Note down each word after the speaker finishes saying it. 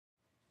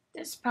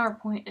This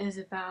PowerPoint is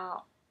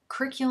about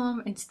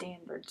curriculum and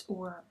standards,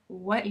 or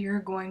what you're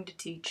going to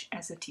teach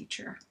as a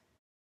teacher.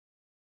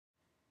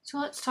 So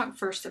let's talk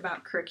first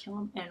about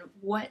curriculum and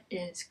what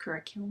is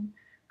curriculum.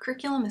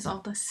 Curriculum is all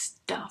the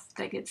stuff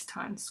that gets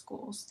taught in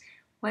schools,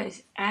 what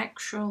is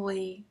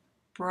actually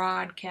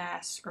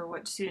broadcast or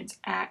what students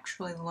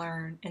actually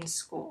learn in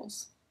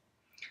schools.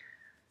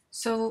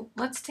 So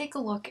let's take a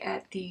look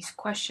at these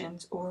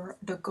questions or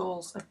the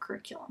goals of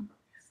curriculum.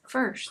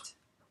 First,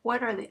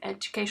 what are the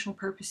educational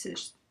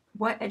purposes?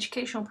 What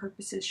educational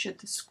purposes should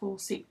the school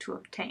seek to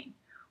obtain?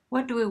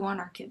 What do we want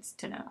our kids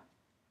to know?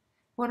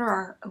 What are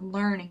our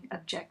learning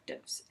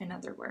objectives, in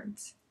other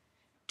words?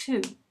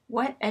 Two,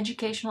 what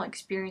educational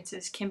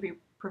experiences can be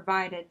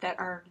provided that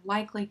are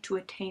likely to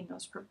attain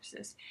those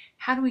purposes?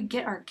 How do we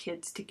get our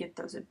kids to get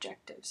those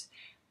objectives?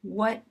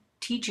 What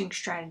teaching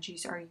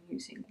strategies are you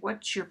using?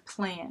 What's your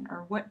plan,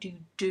 or what do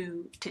you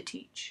do to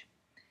teach?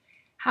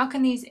 How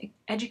can these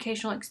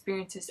educational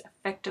experiences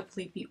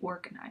effectively be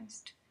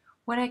organized?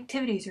 What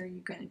activities are you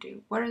going to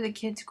do? What are the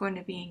kids going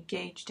to be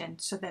engaged in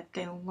so that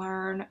they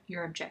learn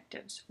your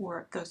objectives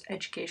or those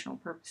educational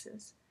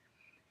purposes?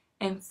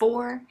 And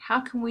four,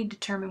 how can we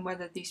determine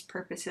whether these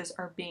purposes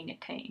are being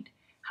attained?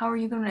 How are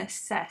you going to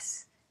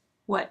assess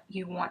what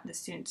you want the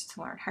students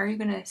to learn? How are you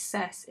going to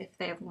assess if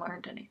they have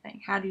learned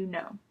anything? How do you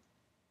know?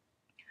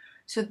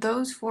 So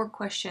those four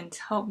questions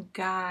help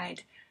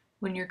guide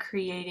when you're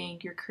creating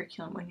your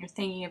curriculum, when you're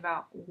thinking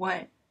about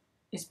what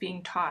is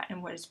being taught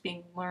and what is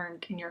being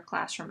learned in your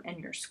classroom and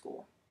your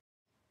school.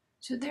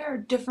 So there are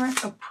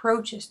different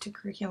approaches to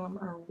curriculum,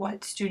 or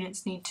what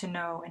students need to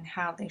know and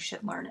how they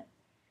should learn it.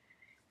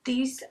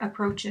 These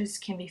approaches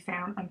can be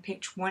found on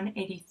page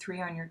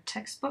 183 on your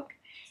textbook.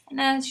 And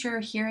as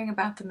you're hearing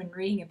about them and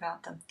reading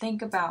about them,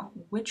 think about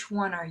which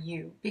one are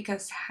you,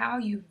 because how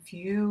you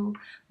view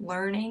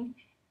learning,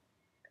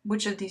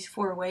 which of these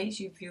four ways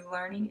you view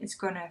learning, is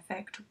going to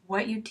affect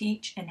what you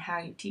teach and how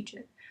you teach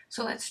it.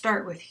 So let's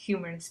start with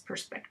humanist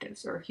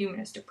perspectives or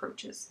humanist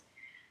approaches.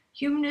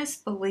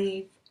 Humanists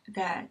believe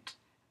that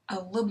a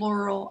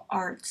liberal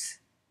arts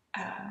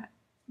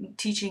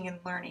teaching and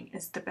learning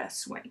is the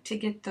best way to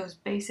get those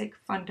basic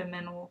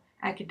fundamental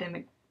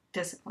academic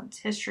disciplines: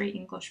 history,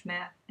 English,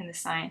 math, and the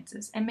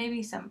sciences, and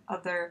maybe some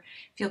other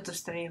fields of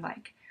study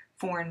like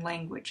foreign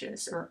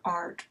languages or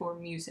art or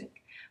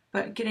music,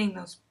 but getting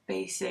those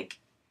basic,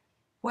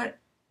 what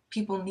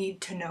people need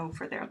to know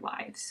for their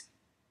lives.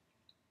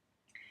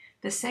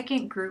 The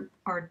second group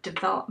are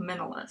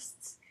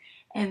developmentalists,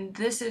 and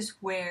this is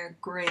where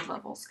grade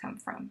levels come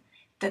from,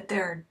 that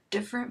there are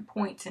different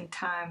points in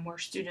time where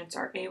students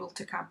are able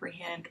to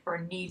comprehend or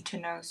need to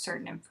know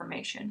certain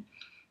information.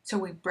 So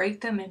we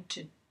break them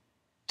into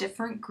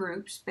different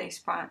groups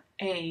based on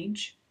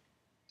age,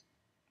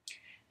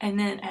 and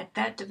then at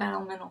that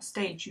developmental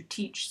stage you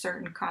teach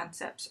certain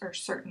concepts or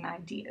certain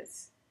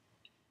ideas.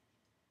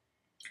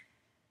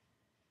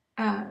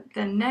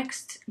 The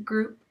next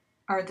group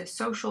are the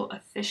social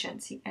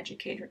efficiency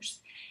educators,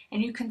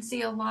 and you can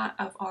see a lot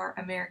of our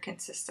American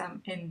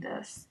system in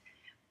this,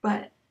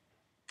 but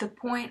the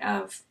point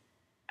of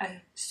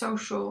a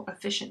social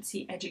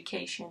efficiency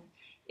education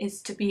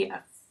is to be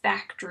a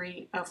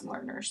factory of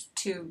learners,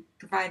 to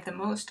provide the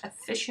most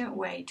efficient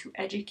way to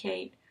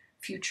educate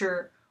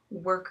future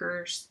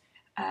workers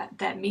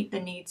that meet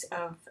the needs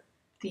of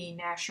the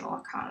national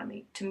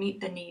economy, to meet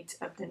the needs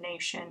of the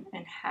nation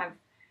and have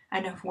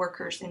enough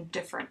workers in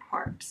different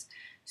parts.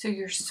 So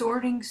you're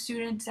sorting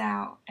students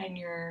out and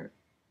you're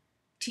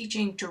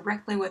teaching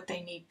directly what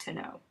they need to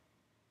know.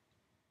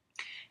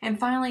 And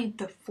finally,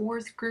 the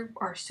fourth group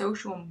are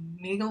social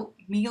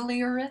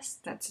meliorists.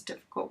 That's a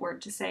difficult word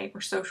to say.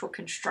 Or social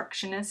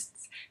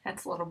constructionists.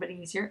 That's a little bit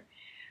easier.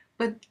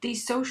 But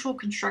these social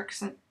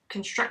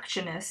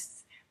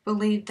constructionists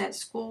believe that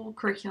school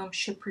curriculum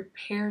should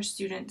prepare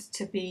students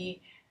to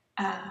be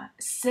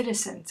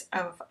citizens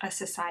of a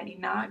society,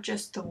 not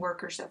just the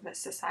workers of a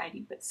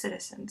society, but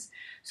citizens.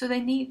 So they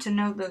need to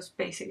know those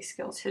basic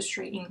skills: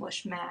 history,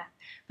 English, math,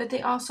 but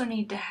they also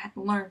need to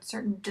learn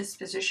certain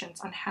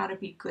dispositions on how to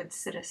be good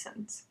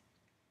citizens.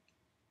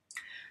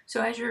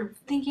 So as you're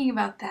thinking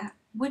about that,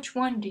 which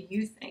one do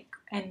you think,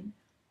 and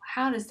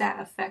how does that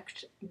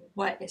affect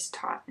what is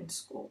taught in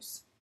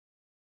schools?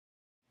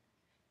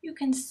 You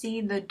can see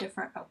the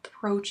different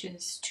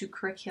approaches to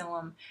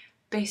curriculum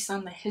based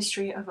on the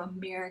history of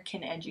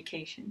American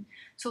education.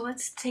 So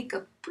let's take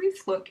a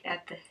brief look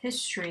at the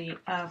history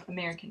of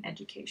American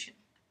education.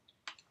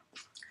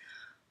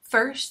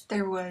 First,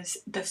 there was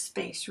the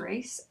space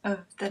race of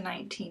the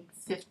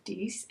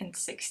 1950s and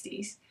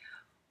 60s,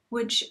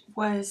 which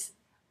was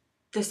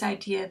this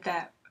idea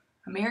that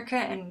America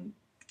and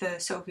the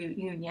Soviet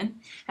Union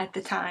at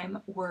the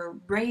time were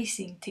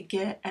racing to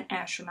get an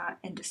astronaut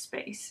into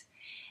space.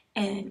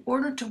 And in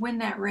order to win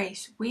that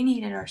race, we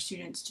needed our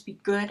students to be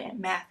good at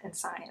math and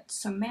science.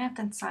 So math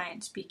and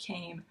science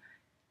became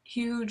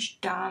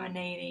huge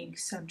dominating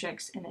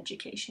subjects in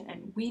education,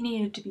 and we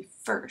needed to be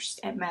first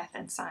at math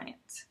and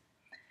science.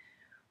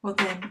 Well,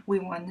 then we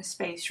won the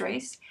space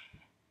race,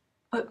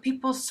 But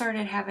people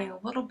started having a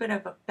little bit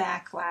of a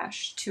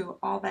backlash to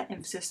all that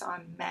emphasis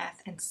on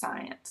math and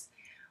science.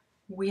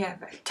 We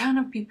have a ton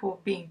of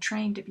people being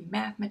trained to be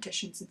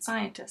mathematicians and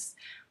scientists,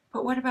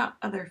 but what about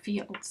other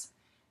fields?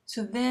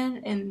 So then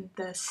in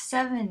the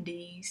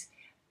 70s,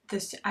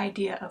 this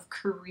idea of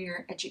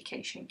career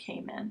education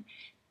came in.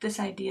 This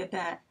idea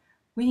that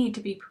we need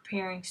to be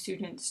preparing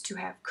students to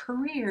have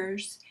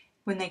careers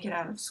when they get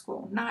out of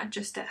school, not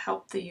just to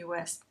help the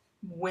U.S.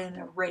 win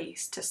a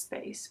race to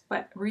space,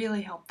 but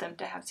really help them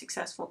to have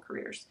successful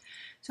careers.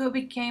 So it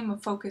became a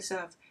focus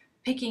of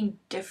picking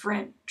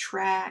different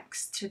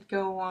tracks to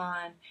go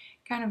on,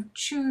 kind of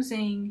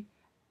choosing,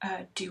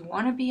 do you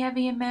want to be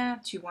heavy in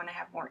math? Do you want to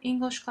have more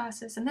English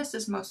classes? And this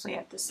is mostly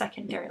at the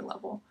secondary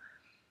level.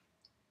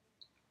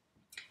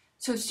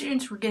 So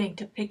students were getting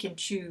to pick and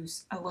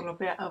choose a little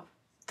bit of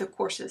the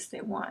courses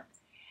they want.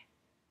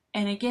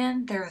 And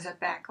again, there is a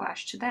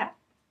backlash to that.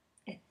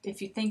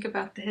 If you think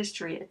about the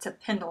history, it's a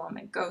pendulum.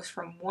 It goes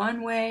from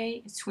one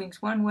way, it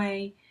swings one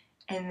way,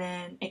 and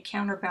then it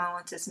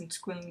counterbalances and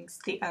swings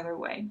the other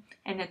way.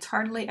 And it's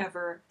hardly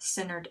ever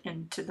centered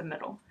into the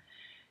middle.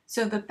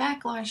 So the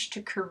backlash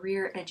to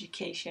career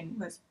education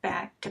was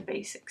back to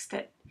basics,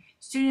 that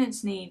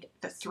students need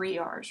the 3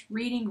 R's,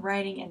 reading,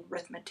 writing, and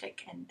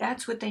arithmetic, and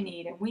that's what they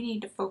need, and we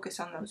need to focus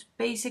on those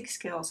basic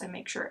skills and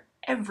make sure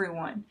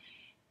everyone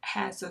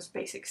has those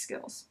basic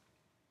skills.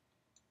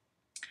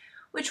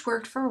 Which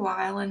worked for a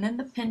while, and then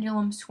the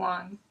pendulum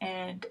swung,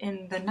 and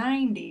in the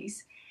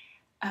 90s,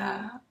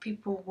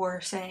 people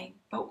were saying,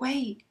 but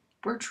wait,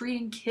 we're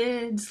treating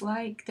kids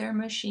like they're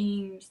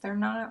machines, they're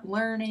not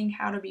learning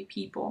how to be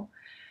people.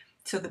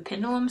 So the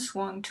pendulum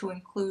swung to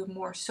include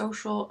more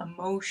social,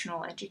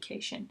 emotional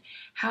education,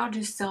 how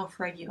to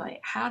self-regulate,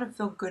 how to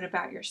feel good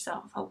about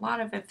yourself, a lot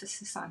of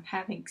emphasis on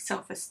having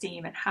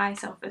self-esteem and high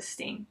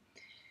self-esteem.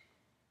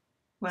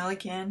 Well,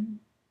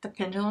 again, the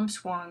pendulum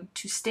swung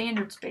to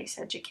standards-based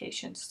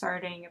education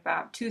starting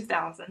about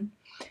 2000,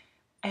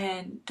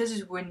 and this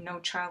is when No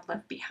Child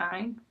Left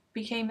Behind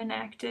became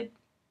enacted.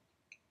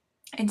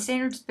 And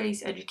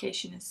standards-based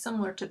education is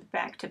similar to the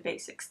back to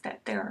basics,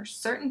 that there are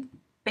certain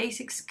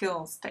basic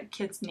skills that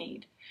kids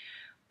need.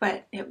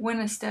 But it went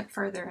a step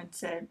further and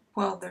said,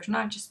 well, there's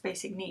not just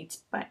basic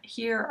needs, but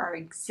here are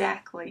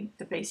exactly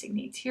the basic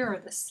needs. Here are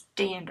the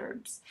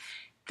standards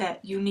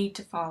that you need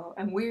to follow,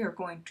 and we are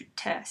going to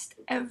test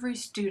every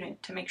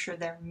student to make sure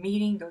they're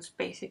meeting those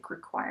basic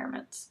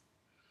requirements.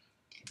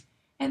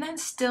 And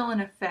that's still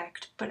in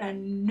effect, but a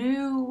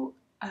new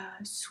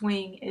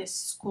swing is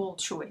school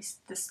choice,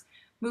 this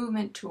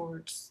movement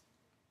towards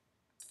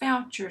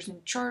vouchers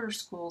and charter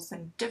schools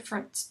and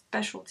different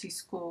specialty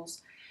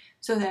schools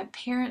so that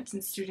parents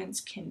and students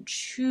can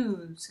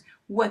choose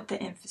what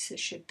the emphasis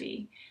should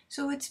be.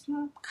 So it's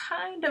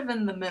kind of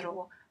in the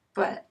middle,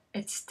 but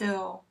it's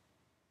still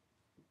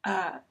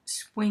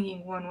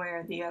swinging one way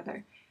or the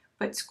other.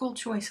 But school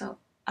choice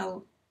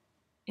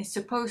is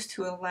supposed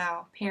to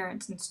allow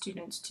parents and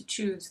students to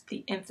choose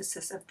the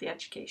emphasis of the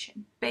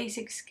education.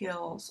 Basic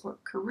skills or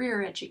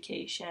career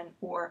education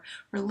or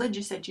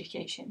religious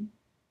education.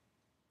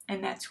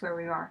 And that's where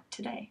we are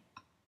today.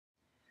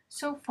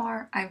 So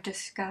far, I've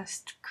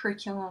discussed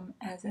curriculum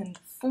as in the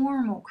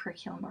formal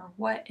curriculum, or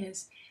what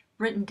is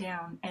written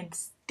down and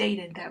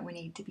stated that we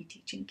need to be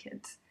teaching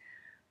kids.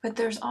 But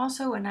there's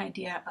also an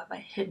idea of a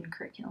hidden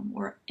curriculum,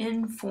 or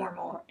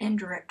informal or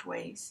indirect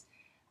ways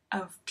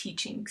of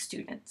teaching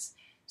students.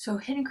 So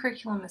hidden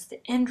curriculum is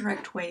the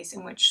indirect ways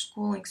in which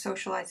schooling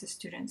socializes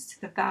students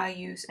to the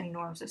values and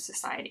norms of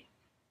society.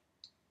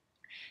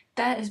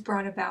 That is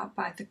brought about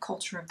by the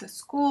culture of the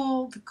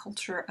school, the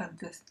culture of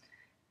the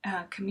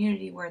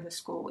community where the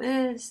school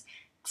is,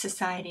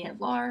 society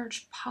at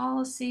large,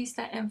 policies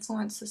that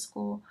influence the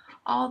school.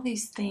 All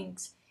these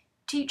things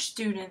teach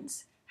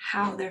students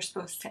how they're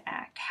supposed to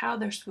act, how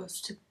they're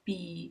supposed to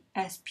be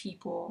as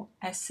people,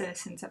 as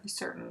citizens of a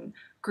certain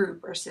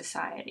group or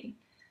society.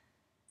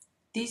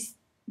 This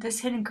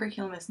hidden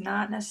curriculum is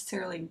not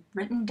necessarily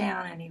written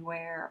down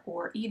anywhere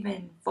or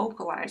even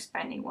vocalized by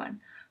anyone,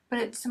 but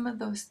it's some of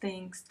those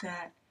things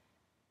that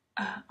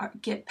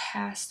get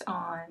passed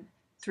on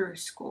through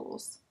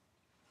schools.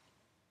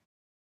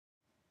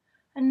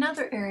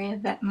 Another area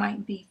that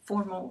might be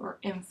formal or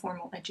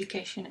informal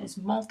education is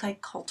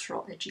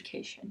multicultural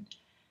education.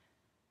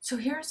 So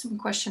here are some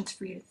questions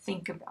for you to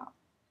think about.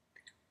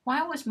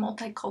 Why was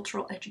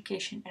multicultural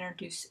education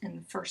introduced in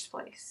the first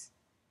place?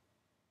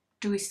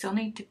 Do we still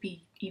need to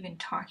be even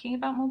talking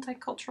about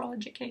multicultural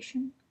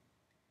education?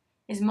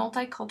 Is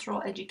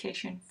multicultural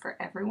education for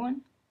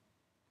everyone?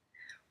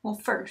 Well,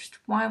 first,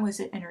 why was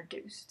it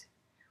introduced?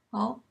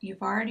 Well,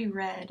 you've already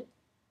read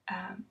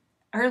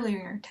earlier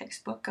in your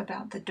textbook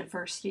about the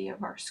diversity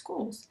of our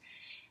schools,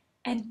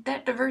 and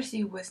that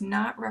diversity was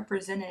not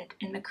represented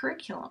in the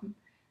curriculum.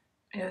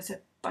 It was a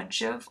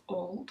bunch of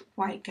old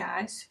white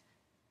guys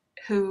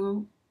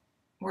who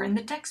were in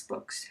the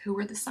textbooks, who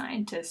were the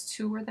scientists,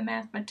 who were the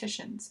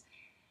mathematicians,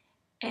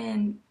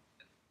 and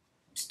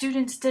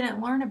students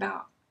didn't learn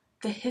about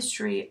the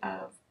history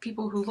of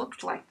people who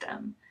looked like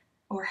them,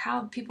 or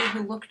how people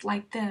who looked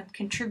like them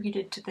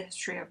contributed to the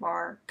history of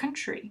our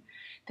country.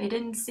 They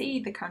didn't see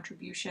the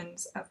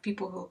contributions of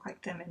people who look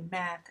like them in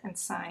math and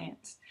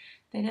science.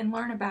 They didn't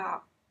learn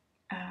about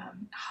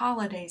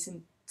holidays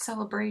and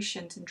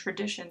celebrations and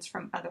traditions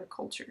from other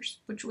cultures,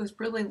 which was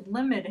really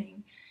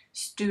limiting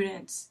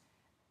students'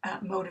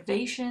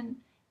 motivation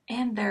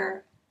and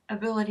their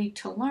ability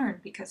to learn,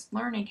 because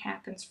learning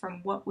happens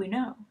from what we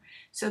know.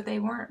 So they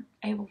weren't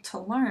able to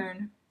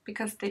learn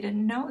because they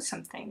didn't know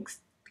some things,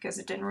 because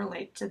it didn't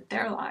relate to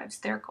their lives,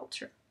 their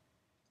culture.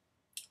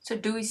 So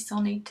do we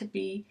still need to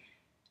be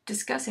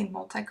discussing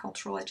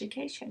multicultural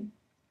education?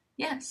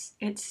 Yes,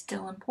 it's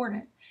still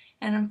important.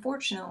 And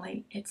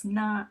unfortunately, it's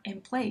not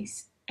in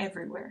place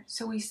everywhere.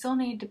 So we still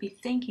need to be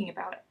thinking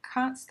about it,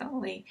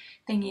 constantly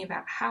thinking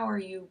about how are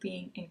you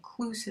being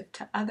inclusive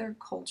to other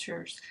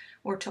cultures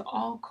or to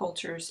all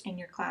cultures in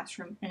your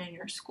classroom and in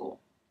your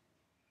school.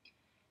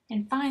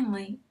 And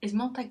finally, is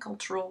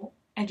multicultural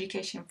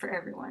education for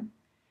everyone?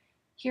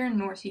 Here in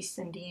Northeast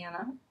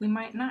Indiana, we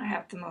might not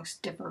have the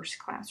most diverse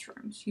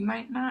classrooms. You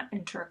might not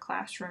enter a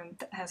classroom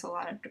that has a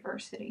lot of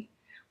diversity.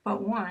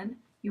 But one,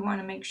 you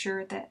want to make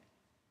sure that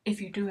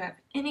if you do have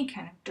any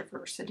kind of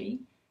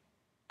diversity,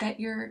 that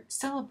you're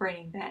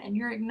celebrating that and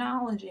you're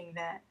acknowledging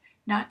that,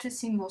 not to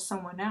single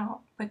someone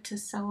out, but to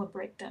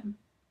celebrate them.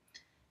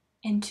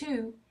 And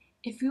two,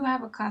 if you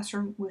have a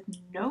classroom with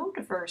no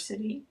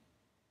diversity,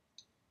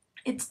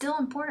 it's still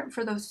important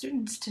for those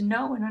students to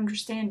know and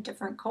understand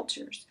different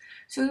cultures.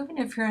 So even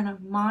if you're in a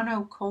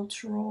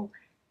monocultural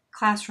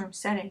classroom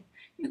setting,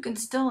 you can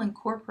still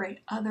incorporate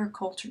other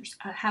cultures,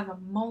 have a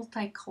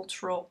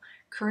multicultural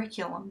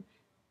curriculum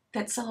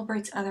that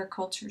celebrates other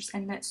cultures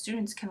and that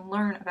students can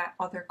learn about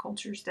other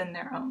cultures than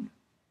their own.